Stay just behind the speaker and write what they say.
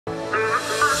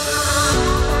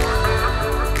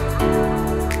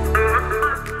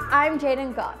I'm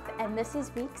Jadyn Goff, and this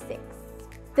is week 6.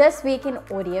 This week in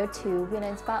Audio 2, we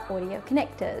learned about audio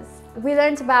connectors. We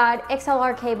learned about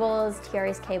XLR cables,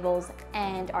 TRS cables,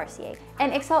 and RCA.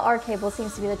 An XLR cable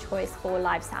seems to be the choice for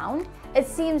live sound. It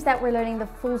seems that we're learning the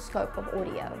full scope of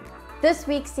audio. This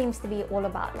week seems to be all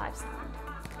about live sound.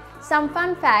 Some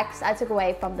fun facts I took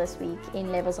away from this week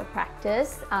in levels of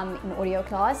practice in audio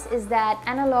class is that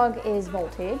analog is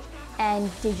voltage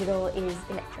and digital is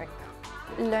electric.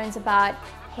 Learns about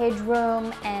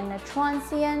headroom and a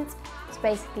transient. It's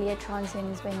basically a transient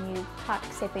is when you pluck,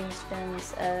 say for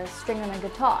instance, a string on a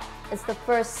guitar. It's the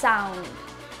first sound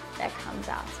that comes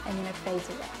out and then it fades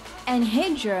away. And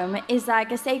headroom is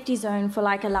like a safety zone for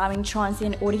like allowing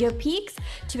transient audio peaks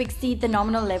to exceed the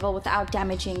nominal level without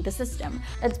damaging the system.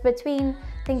 It's between,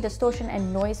 I think, distortion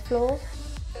and noise floor.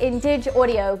 In Dig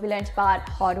Audio, we learned about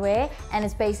hardware, and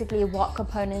it's basically what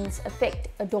components affect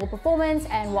a DAW performance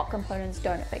and what components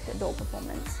don't affect a DAW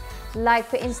performance. Like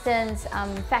for instance,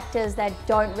 factors that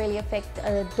don't really affect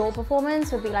a DAW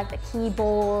performance would be like the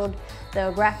keyboard,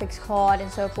 the graphics card and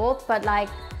so forth, but like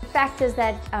factors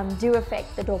that do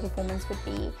affect the DAW performance would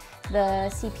be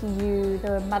the CPU,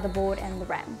 the motherboard and the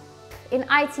RAM. In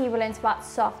IT, we learned about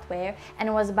software, and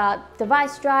it was about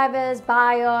device drivers,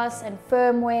 BIOS and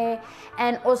firmware,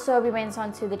 and also we went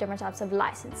on to the different types of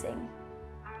licensing.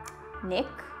 Nick?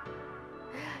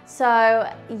 So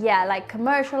yeah, like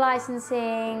commercial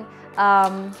licensing,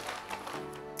 shareware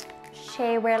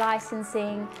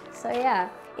licensing, so yeah.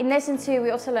 In lesson 2,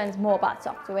 we also learned more about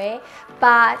software,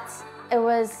 but it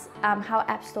was how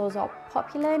app stores are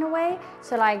popular in a way.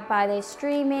 So like by their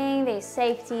streaming, their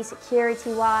safety,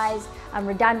 security-wise,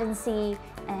 redundancy,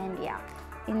 and yeah.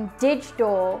 In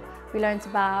DigDAW, we learned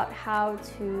about how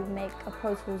to make a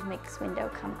Pro Tools mix window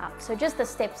come up. So just the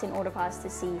steps in order for us to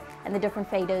see, and the different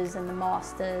faders and the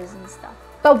masters and stuff.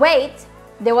 But wait,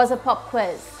 there was a pop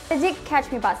quiz. It did catch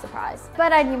me by surprise,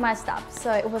 but I knew my stuff,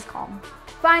 so it was calm.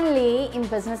 Finally, in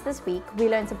business this week, we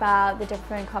learned about the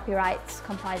different copyrights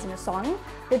comprising a song.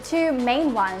 The two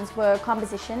main ones were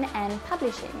composition and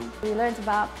publishing. We learned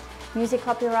about music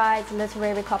copyrights,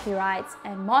 literary copyrights,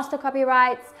 and master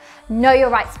copyrights. Know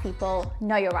your rights, people,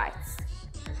 know your rights.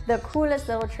 The coolest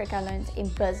little trick I learned in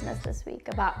business this week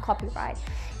about copyright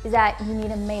is that you need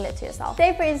to mail it to yourself.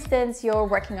 Say for instance, you're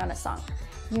working on a song.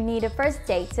 You need to first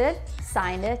date it,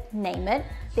 sign it, name it,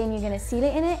 then you're gonna seal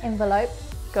it in an envelope,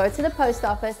 go to the post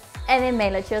office, and then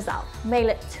mail it to yourself. Mail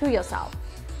it to yourself.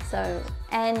 So,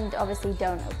 and obviously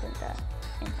don't open the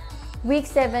envelope. Week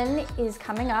 7 is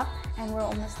coming up and we're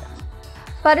almost done.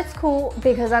 But it's cool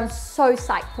because I'm so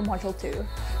psyched for module 2.